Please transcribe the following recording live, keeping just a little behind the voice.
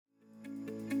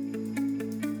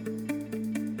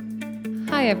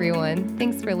Hi, everyone.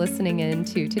 Thanks for listening in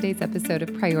to today's episode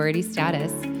of Priority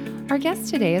Status. Our guest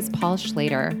today is Paul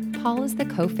Schlater. Paul is the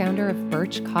co-founder of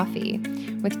Birch Coffee.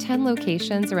 With 10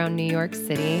 locations around New York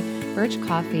City, Birch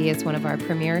Coffee is one of our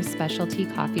premier specialty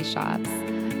coffee shops.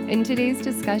 In today's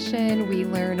discussion, we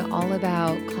learn all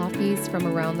about coffees from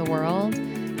around the world,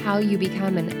 how you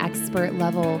become an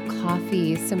expert-level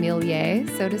coffee sommelier,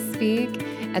 so to speak,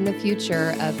 and the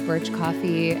future of Birch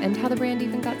Coffee and how the brand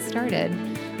even got started.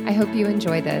 I hope you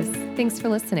enjoy this. Thanks for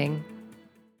listening.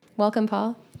 Welcome,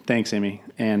 Paul. Thanks, Amy,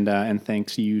 and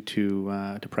thanks you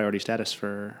to Priority Status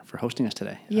for hosting us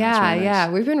today. Yeah, really nice.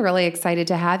 We've been really excited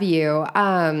to have you.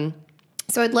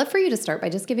 So I'd love for you to start by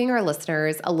just giving our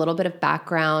listeners a little bit of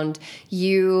background.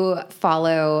 You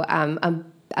follow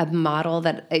a model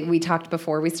that we talked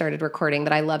before we started recording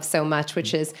that I love so much,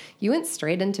 which is you went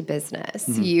straight into business.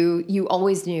 Mm-hmm. You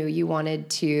always knew you wanted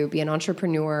to be an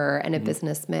entrepreneur and a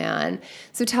businessman.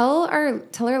 So tell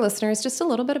our listeners just a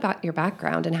little bit about your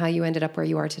background and how you ended up where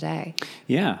you are today.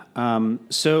 Yeah.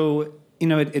 So,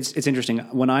 it's interesting.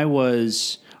 When I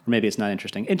was, or maybe it's not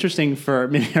interesting. Interesting for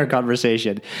maybe our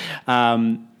conversation.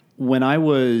 When I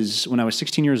was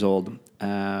 16 years old,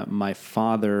 my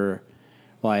father.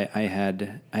 Well, I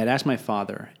had asked my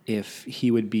father if he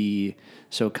would be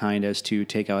so kind as to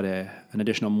take out an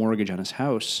additional mortgage on his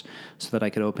house so that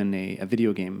I could open a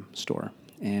video game store.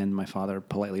 And my father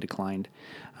politely declined,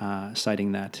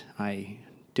 citing that I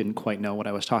didn't quite know what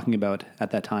I was talking about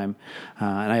at that time.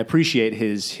 And I appreciate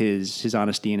his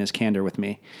honesty and his candor with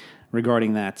me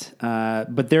regarding that.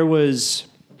 But there was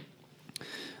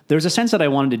a sense that I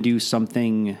wanted to do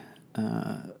something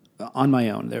on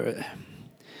my own.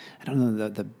 I don't know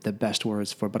the best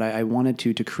words for it, but I wanted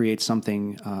to create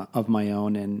something of my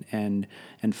own and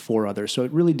for others. So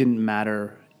it really didn't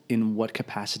matter in what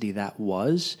capacity that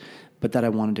was, but that I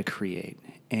wanted to create.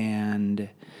 And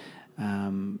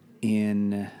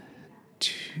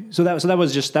so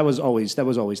that was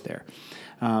always there.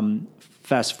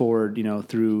 Fast forward,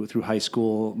 through high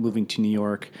school, moving to New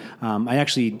York. I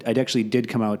actually did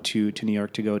come out to New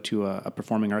York to go to a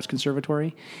performing arts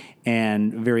conservatory,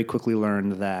 and very quickly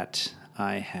learned that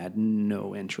I had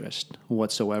no interest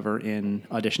whatsoever in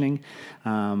auditioning.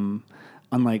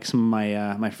 Unlike some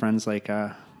of my friends, like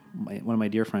one of my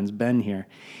dear friends, Ben here,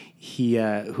 he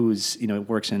who's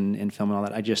works in film and all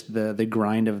that. I just the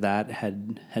grind of that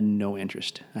had no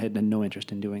interest. I had no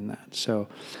interest in doing that. So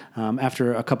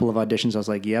after a couple of auditions, I was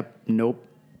like, "Yep, nope,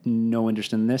 no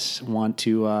interest in this. Want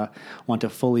to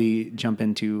fully jump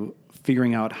into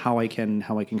figuring out how I can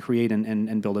create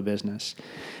and build a business."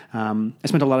 I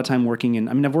spent a lot of time working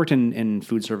I've worked in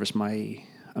food service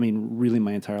really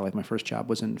my entire life. My first job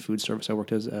was in food service. I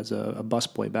worked as a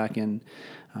busboy back in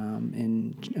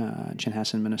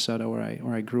Chanhassen, Minnesota,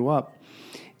 where I grew up.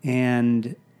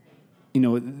 And,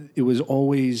 it was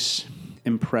always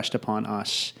impressed upon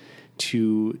us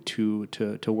to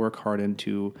work hard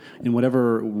in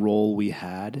whatever role we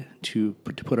had to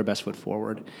put our best foot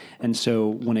forward. And so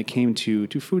when it came to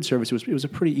food service, it was a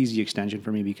pretty easy extension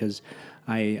for me because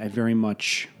I very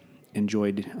much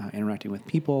enjoyed interacting with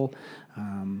people.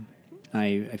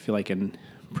 I feel I can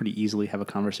pretty easily have a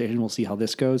conversation. We'll see how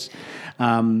this goes.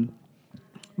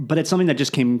 But it's something that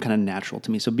just came kind of natural to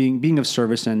me. So being of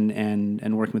service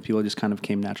and working with people just kind of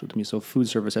came natural to me. So food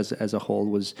service as a whole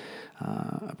was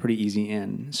a pretty easy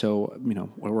in. So,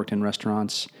 I worked in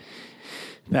restaurants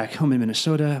back home in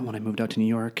Minnesota. When I moved out to New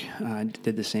York, I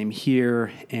did the same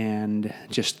here. And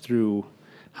just through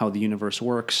how the universe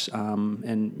works,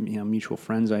 and mutual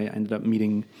friends, I ended up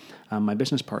meeting my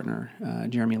business partner,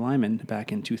 Jeremy Lyman,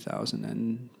 back in 2000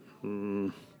 and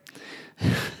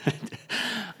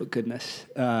oh goodness,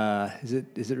 is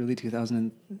it really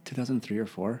 2003 or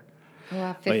 4?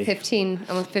 Wow, 15,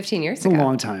 almost 15 years it's ago. A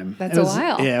long time. That's a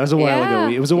while. Yeah, it was a while ago.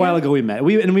 It was a while ago we met.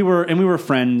 We were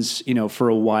friends, for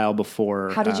a while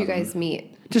before. How did you guys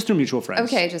meet? Just through mutual friends.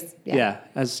 Okay, just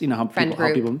as how friend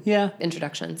people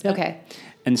introductions. Yeah. Okay.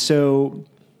 And so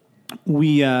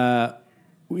we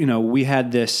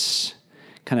had this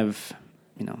kind of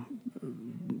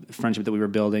friendship that we were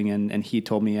building, and he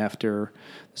told me after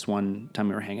this one time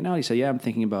we were hanging out, he said, "Yeah, I'm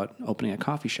thinking about opening a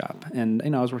coffee shop."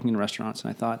 And I was working in restaurants, and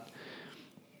I thought,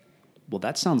 well,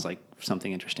 that sounds like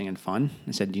something interesting and fun.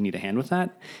 I said, "Do you need a hand with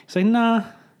that?" He's like, "Nah,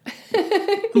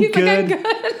 I'm good.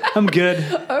 I'm good."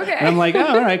 Okay. And I'm like, "Oh,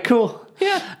 all right, cool."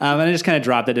 Yeah. And I just kind of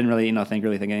dropped it. Didn't really, think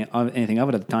anything of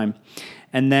it at the time.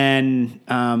 And then,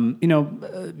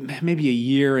 maybe a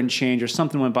year and change or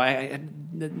something went by.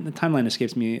 The timeline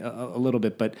escapes me a little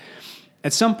bit, but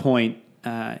at some point,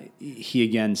 he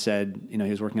again said, he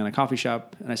was working on a coffee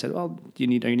shop, and I said, "Well, are you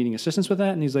needing assistance with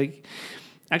that?" And he's like,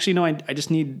 "Actually, no, I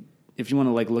just need if you want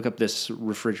to like look up this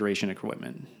refrigeration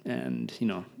equipment and, you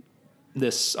know,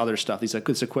 this other stuff,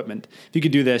 this equipment, if you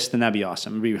could do this, then that'd be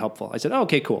awesome. It'd be helpful. I said, oh,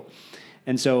 okay, cool.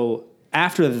 And so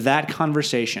after that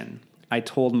conversation, I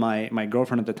told my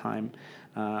girlfriend at the time,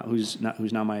 who's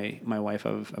now my wife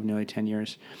of nearly 10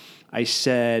 years, I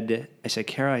said,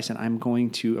 Kara, I'm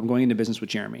going into business with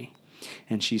Jeremy.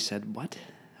 And she said, what?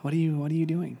 What are you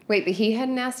doing? Wait, but he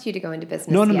hadn't asked you to go into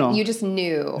business No. yet. You just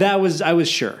knew. I was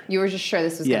sure. You were just sure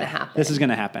this was going to happen. This is going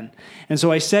to happen. And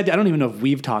so I said, I don't even know if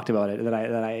we've talked about it, that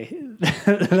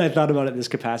I thought about it in this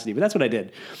capacity, but that's what I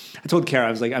did. I told Kara, I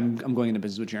was like, I'm going into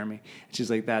business with Jeremy. And she's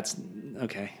like, that's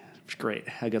okay. Great.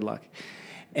 Good luck.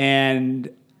 And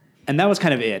that was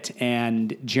kind of it.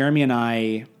 And Jeremy and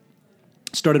I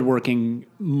started working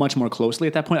much more closely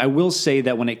at that point. I will say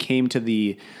that when it came to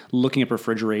the looking at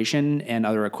refrigeration and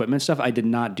other equipment stuff, I did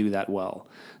not do that well.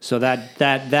 So that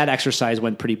exercise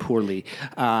went pretty poorly.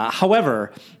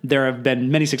 However, there have been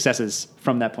many successes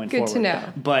from that point forward. Good to know.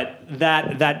 But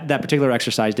that particular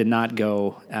exercise did not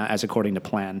go as according to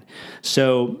plan.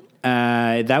 So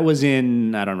that was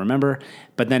in, I don't remember,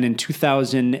 but then in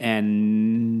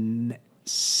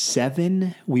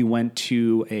 2007, we went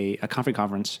to a coffee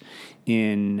conference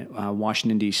in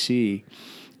Washington, D.C.,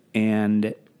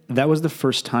 and that was the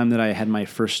first time that I had my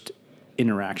first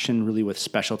interaction really with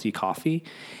specialty coffee,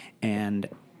 and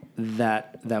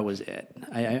that was it.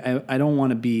 I don't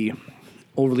want to be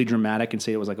overly dramatic and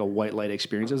say it was like a white light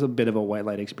experience. It was a bit of a white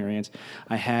light experience.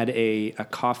 I had a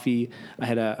coffee. I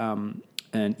had an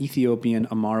Ethiopian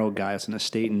Amaro guy. It's an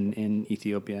estate in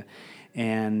Ethiopia,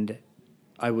 and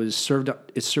it was served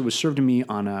to me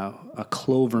on a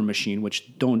Clover machine,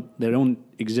 which don't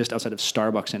exist outside of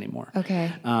Starbucks anymore.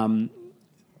 Okay. And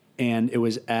it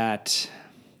was at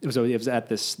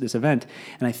this event,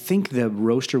 and I think the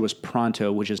roaster was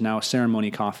Pronto, which is now Ceremony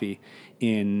Coffee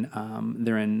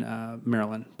they're in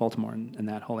Maryland, Baltimore, and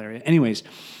that whole area. Anyways,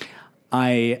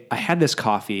 I had this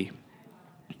coffee,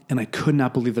 and I could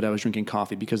not believe that I was drinking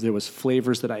coffee because there was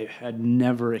flavors that I had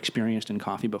never experienced in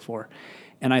coffee before,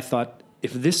 and I thought,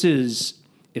 if this is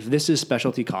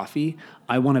specialty coffee,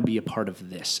 I want to be a part of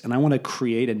this, and I want to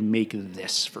create and make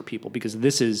this for people because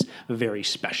this is very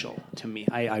special to me.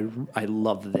 I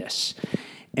love this.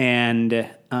 And then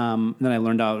I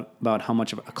learned out about how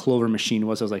much of a Clover machine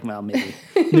was. I was like, well,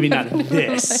 maybe not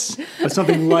this, but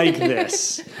something like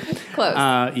this. Close.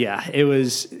 Yeah, it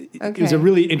was. Okay. It was a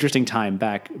really interesting time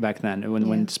back then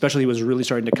when specialty was really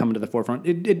starting to come to the forefront.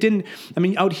 It didn't. I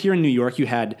mean, out here in New York, you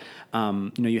had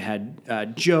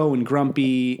Joe and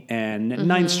Grumpy and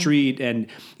 9th Street, and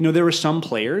there were some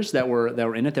players that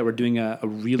were in it that were doing a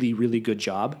really, really good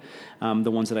job.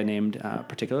 The ones that I named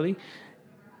particularly.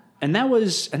 And that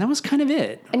was kind of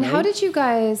it. And right? how did you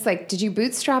guys, did you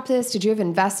bootstrap this? Did you have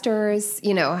investors?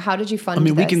 How did you fund this? I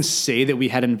mean, we can say that we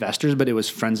had investors, but it was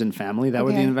friends and family that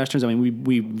were the investors. I mean,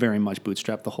 we very much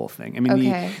bootstrapped the whole thing. I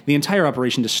mean, the entire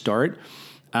operation to start.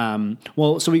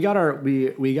 So we got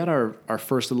our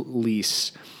first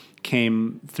lease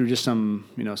came through just some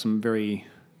very,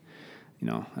 I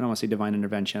don't want to say divine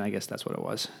intervention. I guess that's what it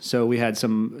was. So we had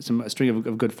a string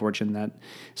of good fortune that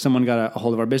someone got a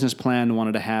hold of our business plan,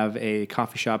 wanted to have a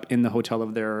coffee shop in the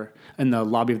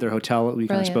lobby of their hotel. We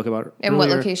kind of spoke about And earlier. what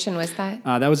location was that?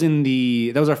 That was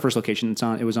our first location.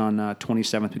 It was on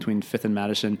 27th between 5th and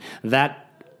Madison. That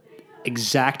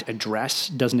exact address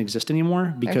doesn't exist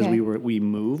anymore because we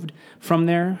moved from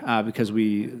there because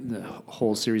the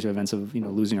whole series of events of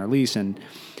losing our lease and.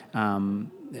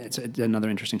 It's another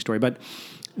interesting story, but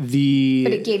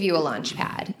it gave you a launch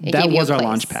pad. That was our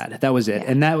launch pad. That was it,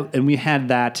 and we had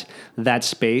that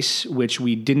space which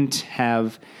we didn't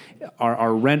have.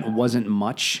 Our rent wasn't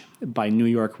much by New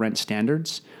York rent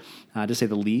standards, to say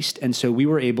the least, and so we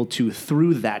were able to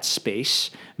through that space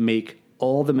make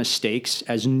all the mistakes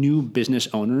as new business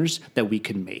owners that we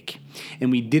could make. And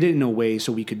we did it in a way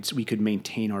so we could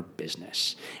maintain our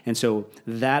business. And so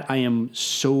that I am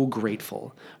so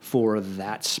grateful for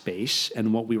that space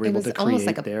and what we were able to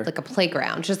create there. Like a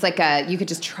playground, just you could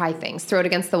just try things, throw it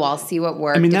against the wall, see what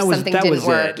worked. I mean, if something didn't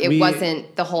work, it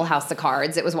wasn't the whole house of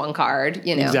cards. It was one card,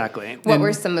 Exactly. What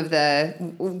were some of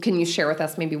can you share with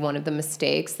us maybe one of the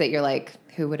mistakes that you're like,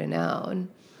 who would have known?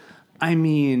 I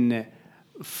mean,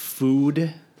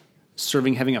 food,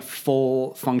 having a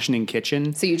full functioning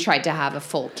kitchen. So you tried to have a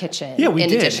full kitchen in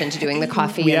addition to doing the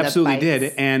coffee we and absolutely the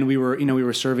bites. did. And we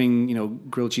were serving,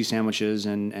 grilled cheese sandwiches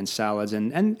and salads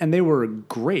and they were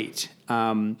great.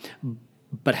 But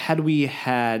had we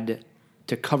had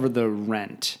to cover the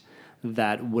rent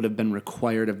that would have been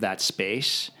required of that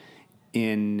space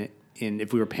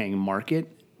if we were paying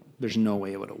market, there's no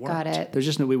way it would have worked. Got it. There's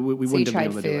just no way we So wouldn't you have tried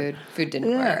been able to do it. food. Food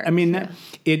didn't work. I mean,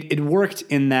 it worked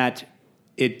in that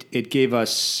it gave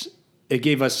us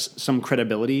some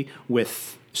credibility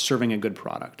with serving a good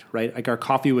product, right? Like our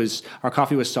coffee was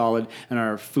solid, and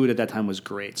our food at that time was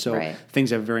great. So Right. things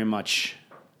have very much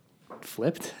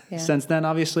flipped Yeah. since then,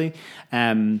 obviously.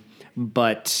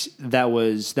 But that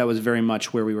was very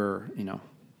much where we were,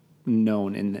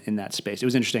 known in that space. It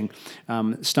was interesting.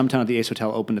 Stumptown at the Ace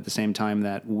Hotel opened at the same time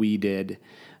that we did,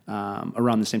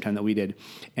 around the same time that we did,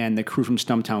 and the crew from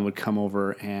Stumptown would come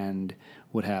over and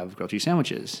would have grilled cheese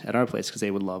sandwiches at our place because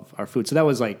they would love our food. So that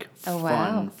was like Oh,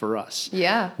 fun wow. for us.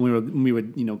 Yeah. We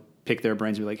would pick their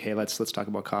brains and be like, hey, let's talk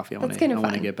about coffee. I want kinda to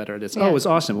fun. get better at this. Yeah. Oh, it was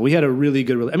awesome. We had a really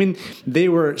good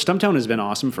Stumptown has been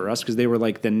awesome for us because they were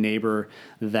like the neighbor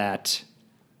that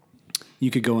you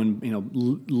could go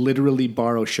and literally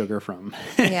borrow sugar from.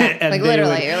 Yeah, And like they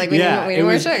literally, would- you're like, we need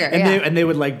more sugar. And they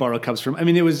would like borrow cups from. I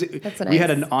mean, That's we had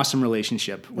nice. an awesome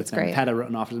relationship with That's them. great. Had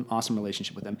an awesome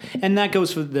relationship with them, and that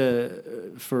goes for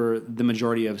the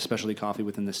majority of specialty coffee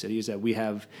within the city. Is that we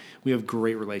have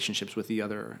great relationships with the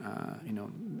other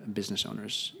business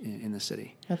owners in the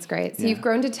city. That's great. So Yeah. you've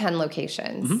grown to 10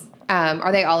 locations. Mm-hmm.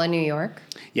 Are they all in New York?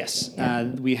 Yes,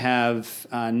 we have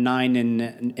 9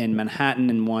 in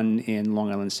Manhattan and 1 in Long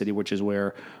Island City, which is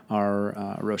where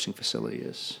our roasting facility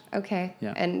is. Okay.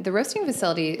 Yeah. And the roasting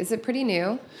facility, is it pretty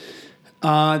new?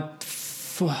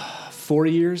 4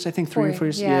 years, I think, 3 or 4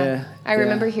 years. Yeah, I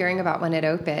remember hearing about when it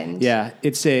opened. Yeah,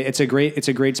 it's a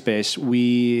great space.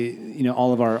 We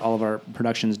all of our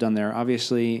production's done there,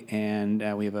 obviously, and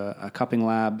we have a cupping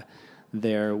lab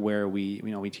there where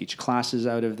we teach classes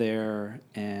out of there,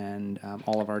 and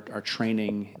all of our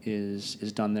training is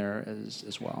done there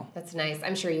as well. That's nice.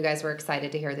 I'm sure you guys were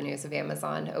excited to hear the news of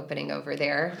Amazon opening over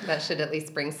there. That should at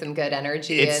least bring some good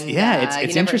energy. It's you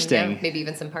never interesting. know, maybe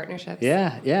even some partnerships.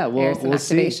 Yeah. There's some We'll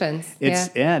see.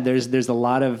 activations. There's a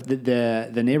lot of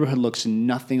the neighborhood looks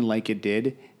nothing like it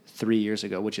did 3 years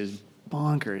ago, which is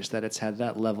bonkers that it's had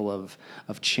that level of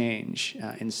change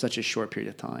in such a short period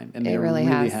of time. And It really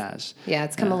has. Yeah,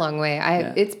 it's come a long way.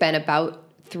 It's been about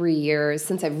 3 years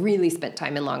since I've really spent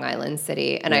time in Long Island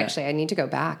City, and I need to go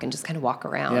back and just kind of walk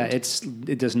around. Yeah,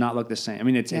 it does not look the same. I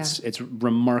mean, it's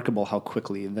remarkable how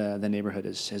quickly the neighborhood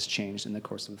has changed in the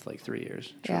course of like 3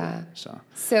 years. Truly. Yeah. So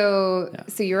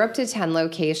So you're up to 10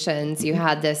 locations. You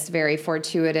had this very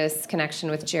fortuitous connection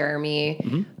with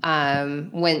Jeremy.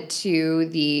 Went to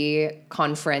the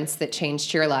conference that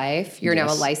changed your life. You're now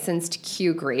a Yes. licensed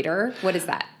Q grader. What is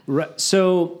that? Right.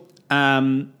 So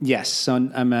yes, so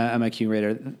I'm a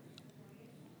curator.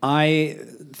 I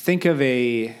think of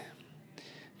a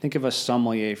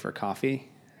sommelier for coffee.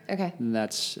 Okay. And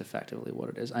that's effectively what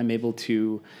it is. I'm able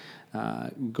to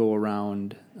go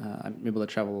around. I'm able to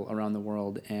travel around the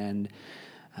world and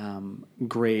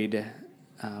grade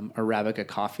Arabica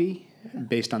coffee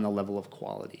based on the level of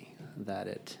quality that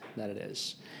it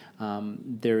is.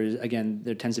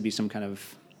 There tends to be some kind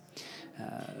of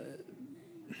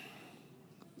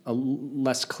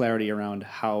less clarity around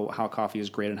how coffee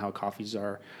is graded and how coffees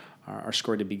are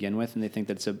scored to begin with, and they think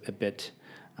that's a bit.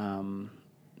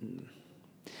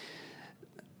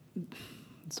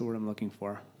 What's the word I'm looking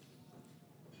for?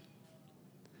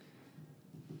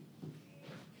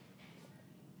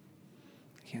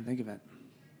 I can't think of it.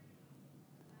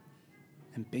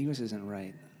 Ambiguous isn't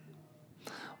right.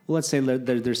 Well, let's say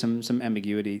there's some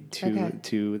ambiguity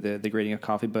to the grading of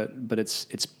coffee, but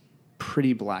it's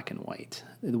pretty black and white.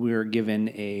 We're given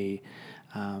a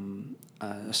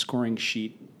scoring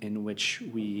sheet in which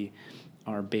we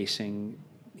are basing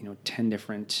 10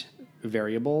 different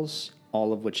variables,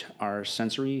 all of which are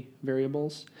sensory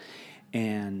variables,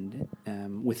 and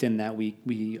within that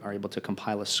we are able to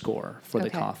compile a score for the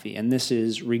coffee, and this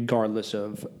is regardless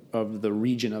of the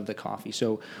region of the coffee.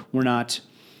 So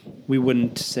we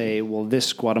wouldn't say, well,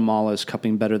 this Guatemala is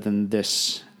cupping better than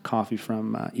this coffee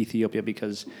from Ethiopia,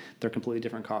 because they're completely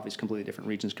different coffees, completely different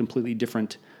regions, completely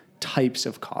different types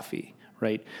of coffee,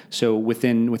 right? So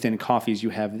within coffees,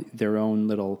 you have their own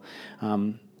little.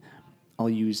 I'll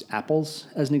use apples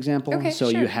as an example. Okay, so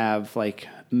sure. you have like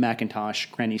Macintosh,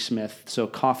 Granny Smith. So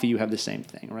coffee, you have the same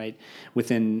thing, right?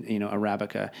 Within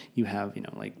Arabica, you have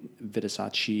like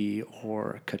Vitisaci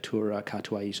or Caturra,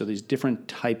 Catuai. So these different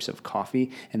types of coffee,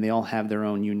 and they all have their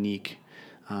own unique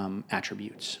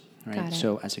attributes. Right.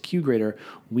 So as a Q grader,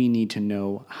 we need to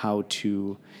know how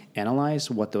to analyze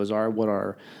what those are, what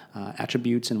are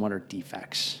attributes, and what are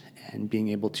defects, and being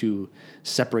able to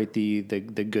separate the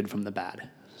good from the bad,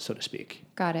 so to speak.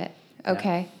 Got it.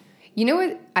 Okay. You know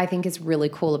what I think is really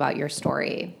cool about your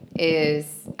story is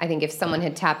I think if someone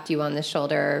had tapped you on the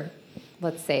shoulder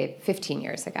let's say 15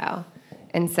 years ago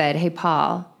and said, hey,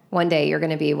 Paul, one day you're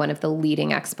going to be one of the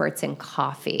leading experts in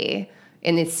coffee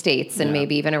in the States and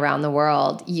maybe even around the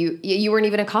world, you weren't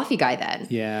even a coffee guy then.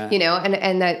 Yeah. You know,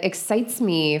 and that excites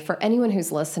me for anyone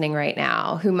who's listening right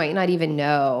now who might not even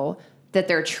know that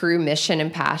their true mission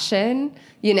and passion,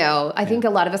 you know, I think a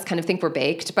lot of us kind of think we're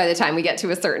baked by the time we get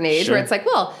to a certain age where it's like,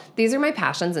 well, these are my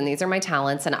passions and these are my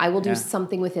talents and I will do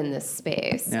something within this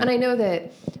space. Yeah. And I know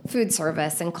that food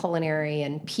service and culinary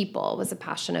and people was a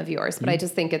passion of yours, but I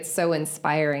just think it's so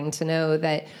inspiring to know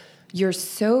that you're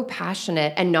so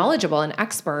passionate and knowledgeable and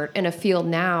expert in a field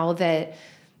now that,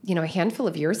 you know, a handful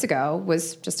of years ago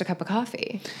was just a cup of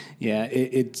coffee. Yeah,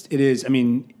 it is. I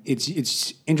mean,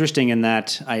 it's interesting in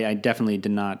that I definitely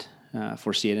did not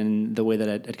foresee it, and the way that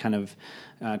it kind of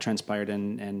transpired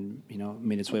and you know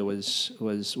made its way was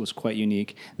quite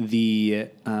unique. The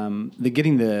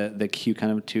getting the cue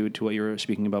kind of to what you were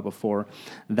speaking about before,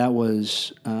 that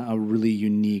was a really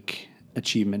unique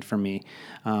achievement for me.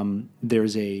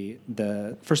 There's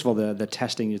first of all the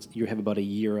testing. You have about a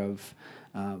year of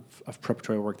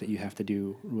preparatory work that you have to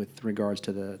do with regards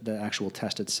to the actual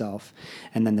test itself,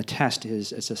 and then the test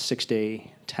it's a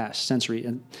 6-day test,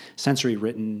 sensory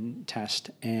written test,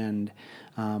 and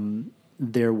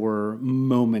there were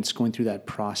moments going through that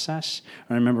process.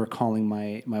 I remember calling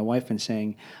my wife and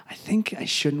saying, I think I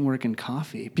shouldn't work in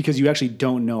coffee, because you actually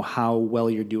don't know how well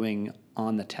you're doing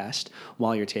on the test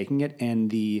while you're taking it, and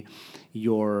the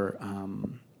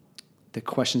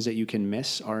questions that you can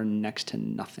miss are next to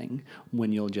nothing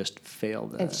when you'll just fail.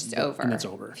 It's just over. And it's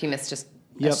over. If you miss just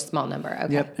a small number.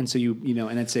 Okay. Yep. And so you know,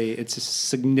 and it's a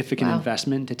significant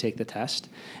investment to take the test.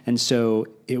 And so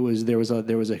there was a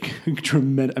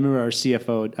tremendous. I remember our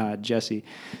CFO Jesse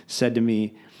said to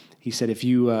me, he said, if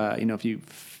you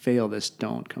fail this,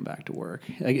 don't come back to work.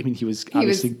 I mean, he was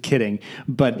obviously kidding,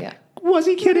 but. Yeah. Was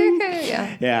he kidding?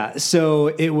 Yeah.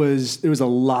 So there was a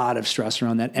lot of stress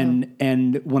around that.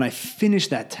 And when I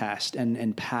finished that test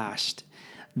and passed,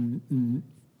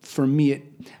 for me,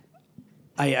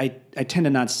 I tend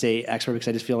to not say expert, because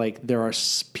I just feel like there are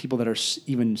people that are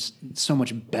even so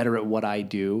much better at what I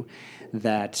do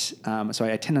that, so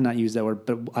I tend to not use that word,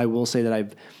 but I will say that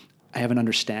I have an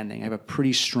understanding. I have a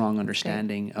pretty strong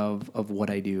understanding of what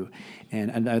I do,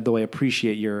 and though I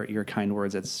appreciate your kind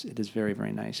words, it is very,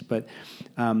 very nice. But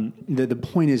the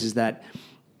point is that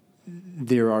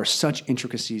there are such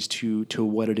intricacies to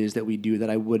what it is that we do that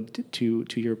I would, to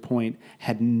your point,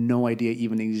 had no idea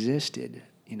even existed.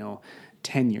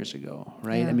 10 years ago,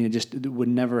 right? Yeah. I mean, it would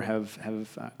never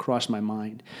have crossed my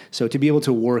mind. So to be able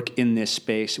to work in this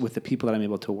space with the people that I'm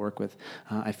able to work with,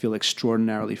 I feel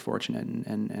extraordinarily fortunate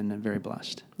and very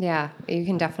blessed. Yeah, you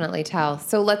can definitely tell.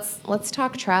 So let's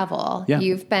talk travel. Yeah.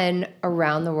 You've been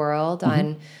around the world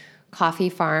on coffee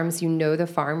farms. You know the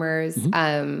farmers.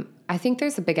 I think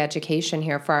there's a big education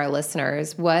here for our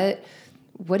listeners. What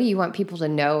do you want people to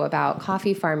know about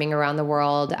coffee farming around the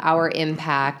world, our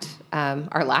impact,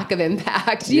 our lack of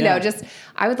impact?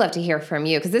 I would love to hear from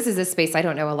you, because this is a space I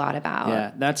don't know a lot about.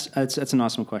 Yeah, that's an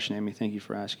awesome question, Amy. Thank you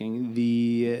for asking.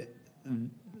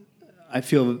 I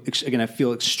feel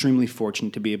extremely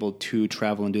fortunate to be able to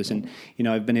travel and do this, and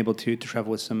I've been able to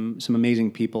travel with some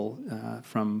amazing people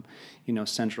from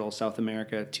Central South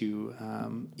America to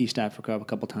East Africa a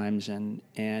couple times,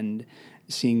 and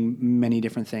seeing many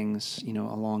different things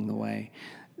along the way.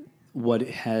 What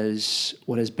has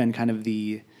been kind of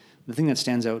the thing that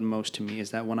stands out most to me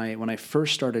is that when I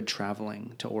first started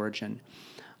traveling to Origin,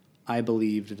 I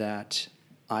believed that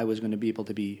I was going to be able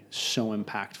to be so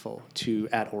impactful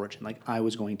at Origin. Like, I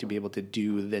was going to be able to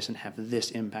do this and have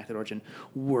this impact at Origin.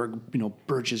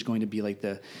 Birch is going to be like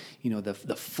the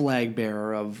flag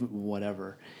bearer of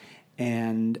whatever.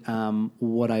 And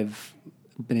what I've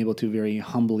been able to very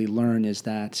humbly learn is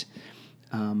that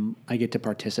I get to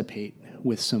participate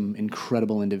with some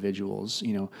incredible individuals,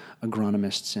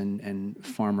 agronomists and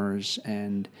farmers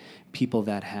and people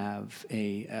that have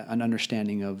an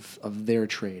understanding of their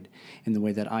trade in the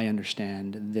way that I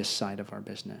understand this side of our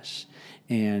business,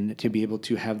 and to be able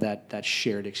to have that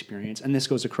shared experience. And this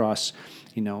goes across,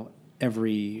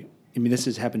 this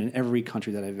has happened in every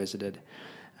country that I visited,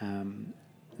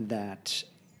 that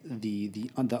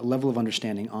the level of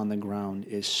understanding on the ground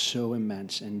is so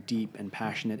immense and deep and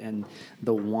passionate, and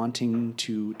the wanting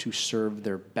to serve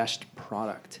their best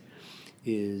product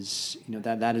is,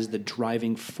 that is the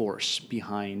driving force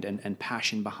behind and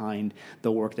passion behind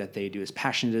the work that they do. As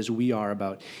passionate as we are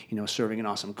about, serving an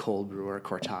awesome cold brew or a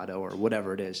cortado or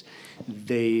whatever it is,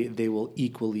 they will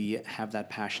equally have that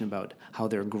passion about how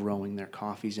they're growing their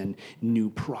coffees and new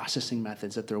processing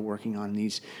methods that they're working on,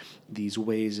 these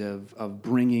ways of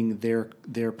bringing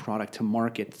their product to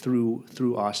market through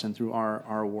us and through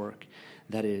our work.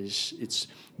 That is, it's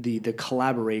the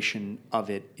collaboration of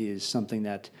it is something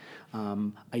that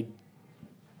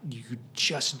you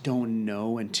just don't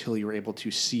know until you're able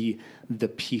to see the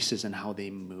pieces and how they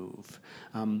move.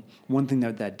 One thing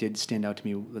that did stand out to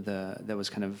me that was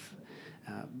kind of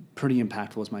pretty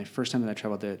impactful was my first time that I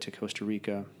traveled to Costa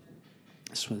Rica.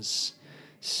 This was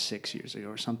 6 years ago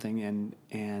or something,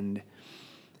 and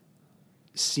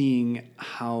seeing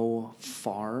how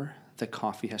far the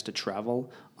coffee has to travel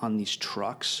on these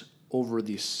trucks over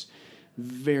this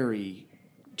very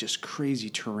just crazy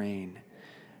terrain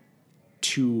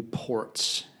to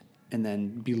ports, and then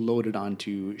be loaded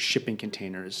onto shipping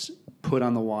containers, put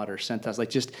on the water, sent us, like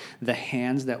just the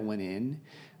hands that went in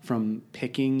from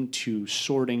picking to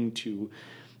sorting to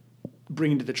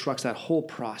bringing to the trucks, that whole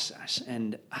process,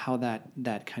 and how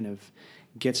that kind of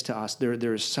gets to us.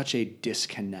 There's such a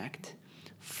disconnect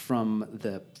from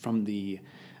the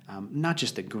not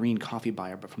just the green coffee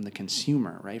buyer, but from the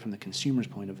consumer, right? From the consumer's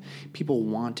point of, people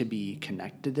want to be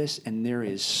connected to this, and there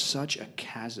is such a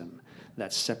chasm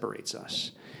that separates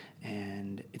us.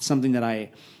 And it's something that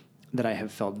I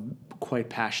have felt quite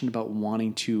passionate about,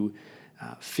 wanting to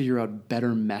figure out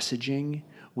better messaging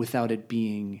without it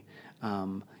being,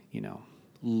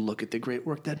 look at the great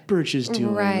work that Birch is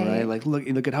doing, right? Like,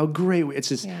 look at how great it's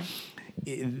just. Yeah.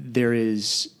 There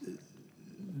is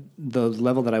the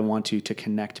level that I want to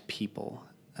connect people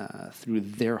through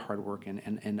their hard work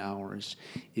and ours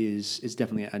is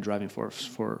definitely a driving force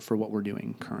for what we're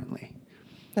doing currently.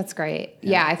 That's great.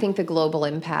 Yeah, I think the global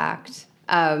impact,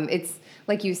 it's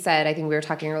like you said, I think we were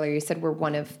talking earlier, you said we're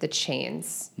one of the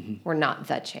chains. Mm-hmm. We're not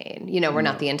the chain. We're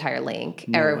not the entire link.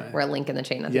 We're a link in the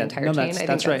chain, not the entire chain. I think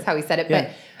that's how he said it.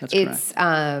 Yeah, but it's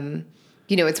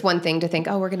it's one thing to think,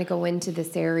 we're going to go into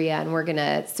this area and we're going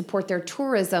to support their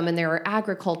tourism and their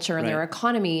agriculture and their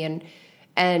economy, and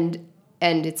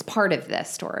it's part of this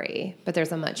story, but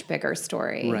there's a much bigger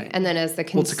story. Right. And then as the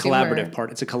consumer, it's a collaborative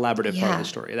part. It's a collaborative part of the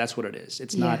story. That's what it is.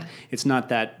 It's not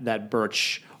that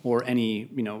Birch or any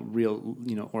real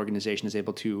organization is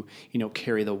able to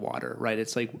carry the water, right?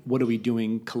 It's like, what are we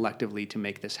doing collectively to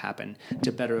make this happen,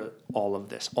 to better all of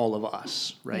this, all of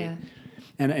us, right? Yeah.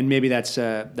 And maybe that's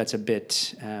a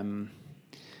bit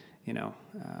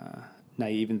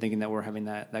naive in thinking that we're having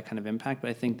that kind of impact, but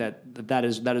I think that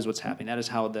is what's happening. That is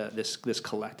how this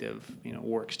collective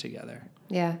works together.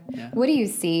 Yeah. What do you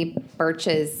see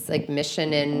Birch's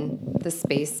mission in the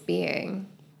space being?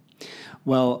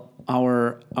 Well,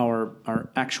 our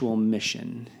actual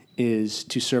mission is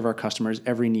to serve our customers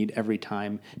every need, every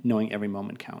time, knowing every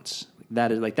moment counts.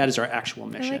 That is our actual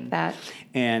mission. I like that.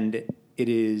 And it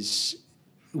is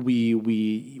we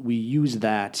use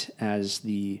that as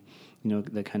the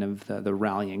kind of the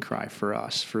rallying cry for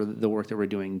us, for the work that we're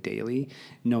doing daily,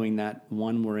 knowing that,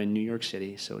 one, we're in New York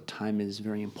City, so time is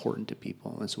very important to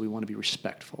people, and so we want to be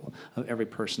respectful of every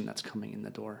person that's coming in the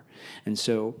door. And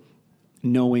so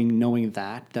knowing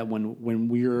that when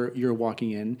you're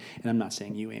walking in, and I'm not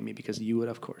saying you, Amy, because you would,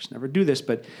 of course, never do this,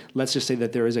 but let's just say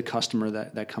that there is a customer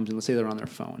that comes in, let's say they're on their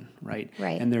phone, right?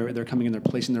 Right. And they're coming in, they're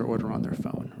placing their order on their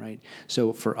phone, right?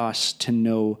 So for us to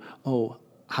know,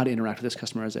 how to interact with this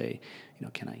customer as a,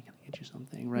 can I get you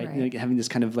something, right? Having this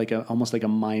kind of almost like a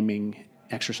miming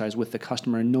exercise with the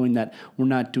customer, and knowing that we're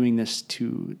not doing this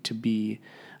to be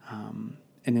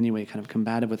in any way kind of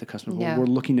combative with the customer. Yeah. We're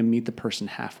looking to meet the person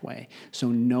halfway. So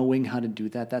knowing how to do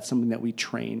that's something that we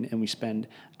train and we spend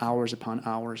hours upon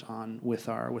hours on with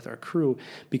our crew,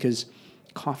 because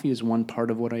coffee is one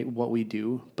part of what we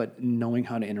do, but knowing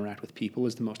how to interact with people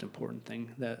is the most important thing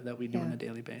that we do on a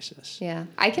daily basis. Yeah,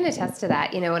 I can attest to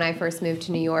that. When I first moved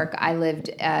to New York, I lived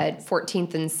at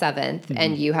 14th and 7th,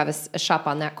 and you have a shop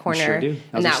on that corner. We sure do.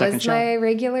 That was my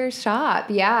regular shop.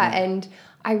 Yeah, and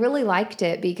I really liked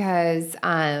it because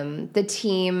the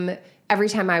team, every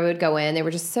time I would go in, they were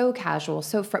just so casual,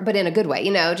 but in a good way,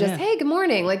 hey, good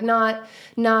morning,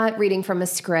 not reading from a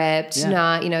script,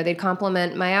 not, they'd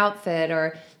compliment my outfit,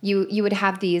 or you would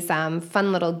have these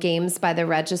fun little games by the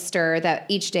register that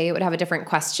each day it would have a different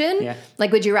question. Yeah.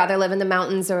 Like, would you rather live in the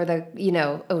mountains or the,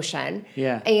 ocean?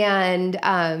 Yeah.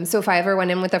 And so if I ever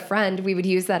went in with a friend, we would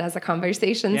use that as a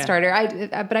conversation starter.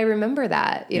 But I remember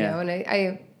that, and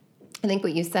I think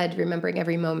what you said, remembering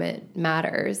every moment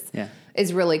matters. Yeah.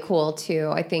 is really cool too.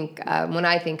 I think when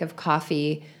I think of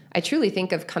coffee, I truly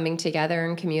think of coming together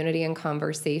in community and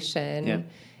conversation. Yeah.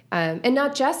 And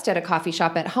not just at a coffee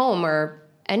shop at home or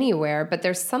anywhere, but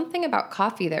there's something about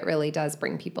coffee that really does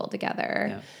bring people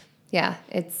together. Yeah,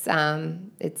 it's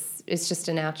just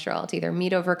a natural to either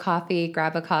meet over coffee,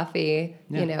 grab a coffee,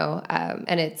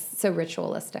 and it's so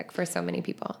ritualistic for so many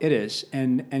people. It is,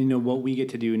 and what we get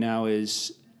to do now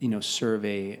is serve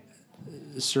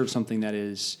something that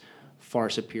is far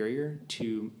superior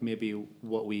to maybe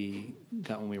what we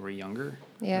got when we were younger.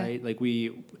 Yeah. Right? Like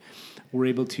we're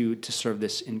able to serve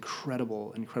this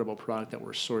incredible product that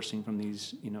we're sourcing from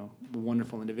these,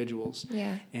 wonderful individuals.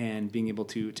 Yeah. And being able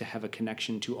to have a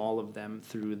connection to all of them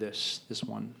through this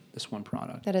one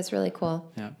product. That is really cool.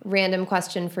 Yeah. Random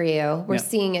question for you. We're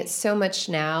seeing it so much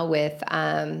now with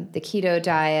the keto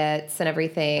diets and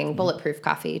everything. Bulletproof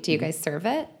coffee. Do you guys serve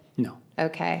it? No.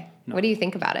 Okay. No. What do you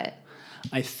think about it?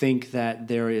 I think that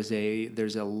there's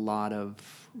a lot of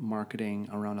marketing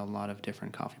around a lot of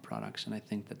different coffee products, and I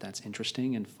think that that's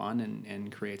interesting and fun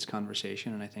and creates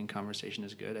conversation, and I think conversation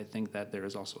is good. I think that there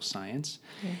is also science,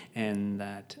 and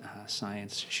that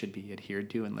science should be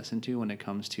adhered to and listened to when it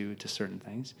comes to certain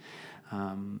things.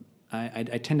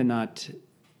 I tend to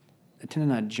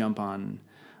not jump on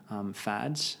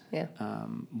fads. Yeah.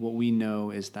 What we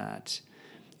know is that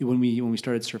when we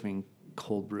started serving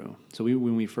cold brew. So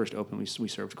when we first opened, we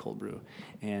served cold brew,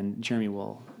 and Jeremy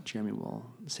will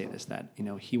say this, that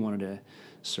he wanted to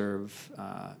serve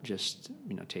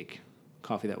take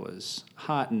coffee that was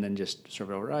hot and then just serve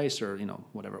it over ice, or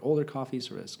whatever older coffees,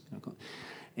 or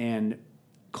and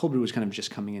cold brew was kind of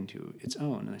just coming into its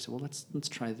own. And I said, well, let's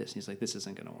try this. And he's like, this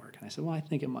isn't going to work. And I said, well, I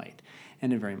think it might,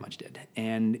 and it very much did.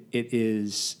 And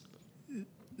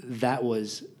that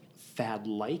was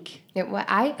fad-like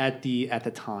at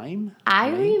the time. I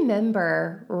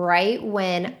remember right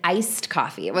when iced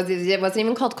coffee, it wasn't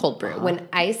even called cold brew, when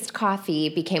iced coffee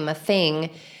became a thing,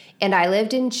 and I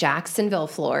lived in Jacksonville,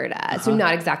 Florida, so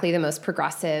not exactly the most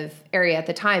progressive area at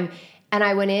the time. And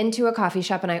I went into a coffee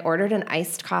shop and I ordered an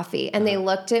iced coffee, and they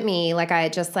looked at me like I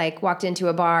had just walked into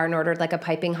a bar and ordered a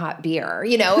piping hot beer.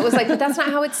 It was but that's not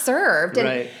how it's served. And,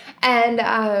 right.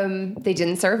 And they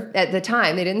didn't serve at the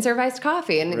time. They didn't serve iced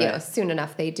coffee, and right. Soon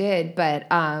enough they did. But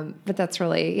that's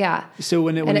really So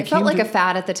when it felt like a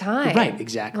fad at the time, right?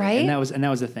 Exactly, right. And that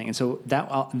was the thing. And so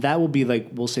that will be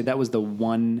we'll say that was the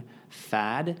one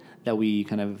fad that we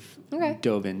kind of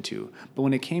dove into. But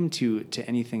when it came to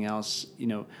anything else,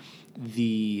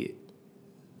 the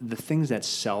things that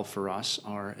sell for us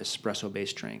are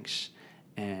espresso-based drinks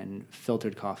and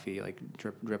filtered coffee, like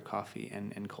drip coffee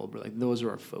and cold brew. Those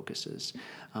are our focuses.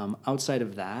 Outside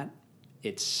of that,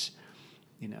 it's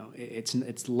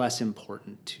less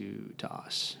important to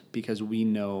us, because we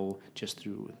know just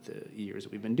through the years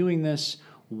that we've been doing this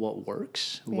what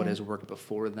works, what has worked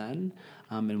before then,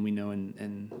 and we know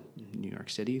in New York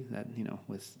City that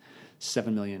with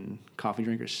 7 million coffee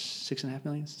drinkers, 6.5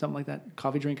 million, something like that,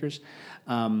 coffee drinkers,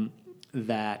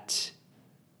 that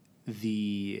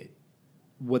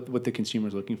what the consumer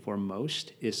is looking for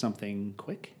most is something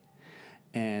quick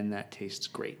and that tastes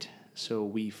great. So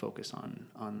we focus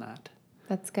on that.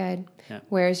 That's good. Yeah.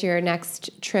 Where's your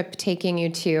next trip taking you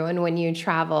to? And when you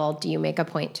travel, do you make a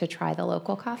point to try the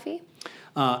local coffee?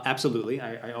 Absolutely.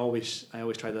 I always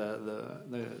try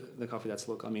the coffee that's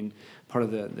local. I mean, part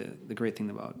of the great thing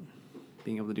about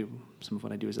being able to do some of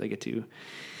what I do is that I get to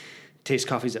taste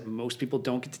coffees that most people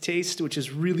don't get to taste, which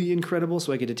is really incredible.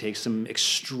 So I get to take some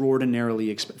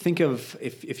extraordinarily think of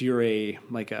if you're a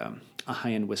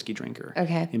high-end whiskey drinker,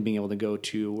 and being able to go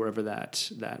to wherever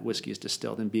that whiskey is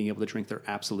distilled and being able to drink their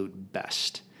absolute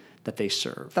best that they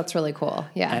serve. That's really cool.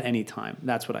 Yeah. At any time.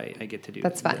 That's what I get to do.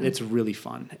 That's fun. It's really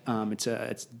fun.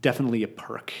 It's definitely a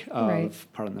perk of,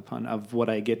 pardon the pun, of what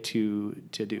I get to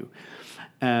do.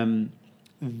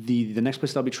 The next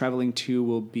place I'll be traveling to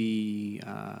will be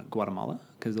Guatemala,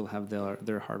 because they'll have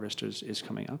their harvest is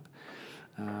coming up.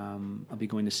 I'll be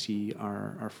going to see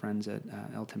our friends at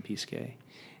El Tempisque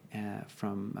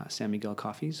from San Miguel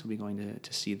Coffees. We'll be going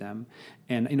to see them.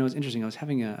 And it's interesting. I was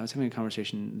having a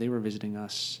conversation. They were visiting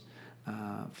us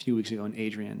a few weeks ago, and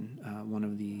Adrian, one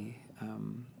of the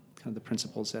kind of the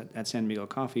principals at San Miguel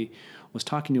Coffee, was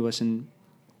talking to us, and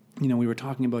we were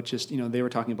talking about they were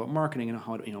talking about marketing and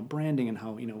how branding and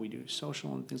how we do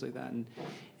social and things like that.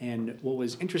 And what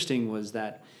was interesting was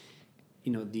that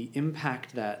the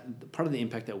impact part of the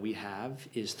impact that we have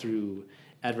is through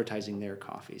advertising their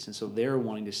coffees, and so they're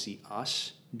wanting to see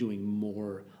us doing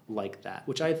more like that,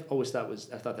 which I thought that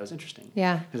was interesting.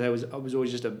 Yeah, because I was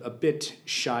always just a bit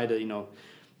shy to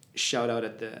shout out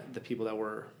at the people that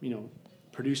were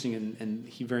producing, and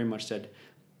he very much said,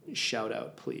 shout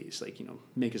out, please, like,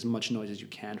 make as much noise as you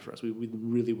can for us. We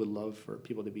really would love for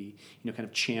people to be, kind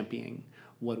of championing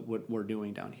what we're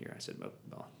doing down here. I said,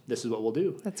 well, this is what we'll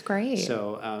do. That's great.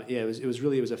 So it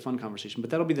was a fun conversation, but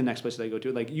that'll be the next place that I go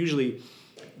to. Like, usually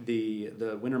the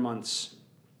winter months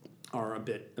are a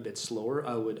bit slower.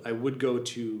 I would go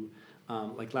to,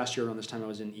 like last year around this time I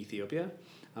was in Ethiopia.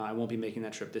 I won't be making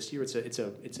that trip this year.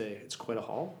 It's quite a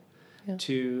haul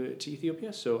to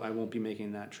Ethiopia, so I won't be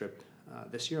making that trip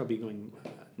this year. I'll be going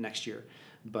next year,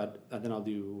 but then I'll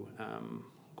do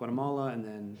Guatemala, and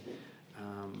then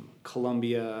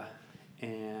Colombia,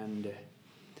 and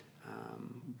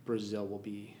Brazil will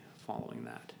be following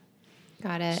that.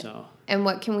 Got it. So, and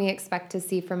what can we expect to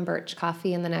see from Birch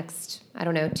Coffee in the next,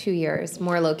 2 years?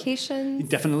 More locations?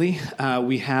 Definitely.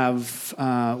 We have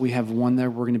one that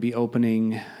we're going to be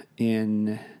opening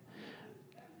in.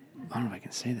 I don't know if I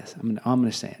can say this. I'm going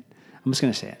to say it. I'm just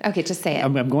going to say it. Okay, just say it.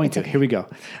 I'm going to. Okay. Here we go.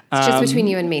 It's just between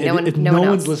you and me. No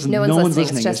one's listening. No one's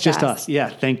listening. It's just us. Yeah,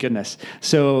 thank goodness.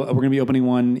 So we're going to be opening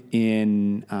one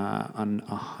in on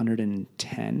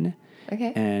 110.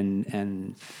 Okay.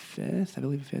 And 5th, I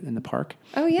believe, in the park.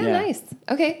 Oh yeah, nice.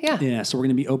 Okay, yeah. Yeah, so we're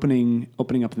going to be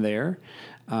opening up there.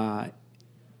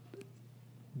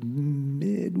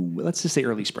 Let's just say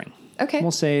early spring. Okay.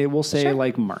 We'll say Sure.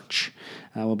 like March.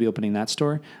 We'll be opening that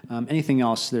store. Anything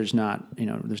else? There's not.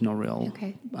 There's no real.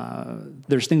 Okay.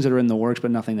 There's things that are in the works,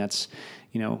 but nothing that's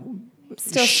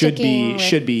Still should be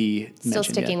still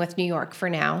sticking with New York for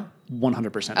now.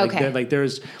 100%. Okay.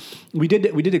 We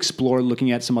did explore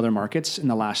looking at some other markets in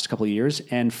the last couple of years,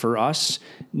 and for us,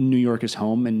 New York is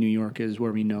home, and New York is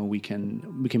where we know we can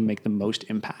make the most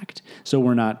impact. So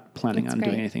we're not planning on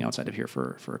doing anything outside of here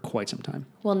for quite some time.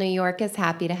 Well, New York is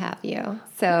happy to have you.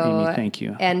 So Amy, thank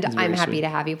you. And I'm happy to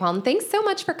have you, Paul. And thanks so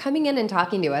much for coming in and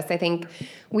talking to us. I think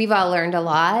we've all learned a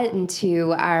lot. And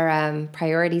to our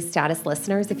priority status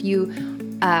listeners, if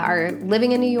you are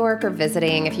living in New York or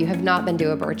visiting, if you have not been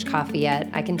to a Birch Coffee yet,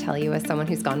 I can tell you as someone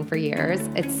who's gone for years,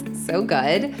 it's so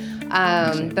good.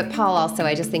 But Paul, also,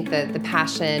 I just think the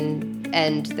passion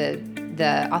and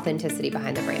the authenticity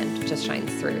behind the brand just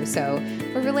shines through. So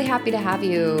we're really happy to have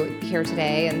you here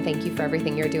today, and thank you for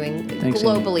everything you're doing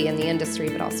globally in the industry,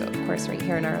 but also, of course, right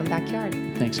here in our own backyard.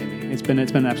 Thanks, Amy. It's been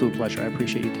an absolute pleasure. I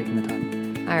appreciate you taking the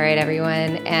time. All right,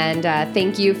 everyone. And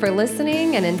thank you for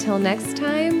listening. And until next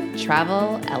time,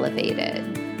 travel elevated.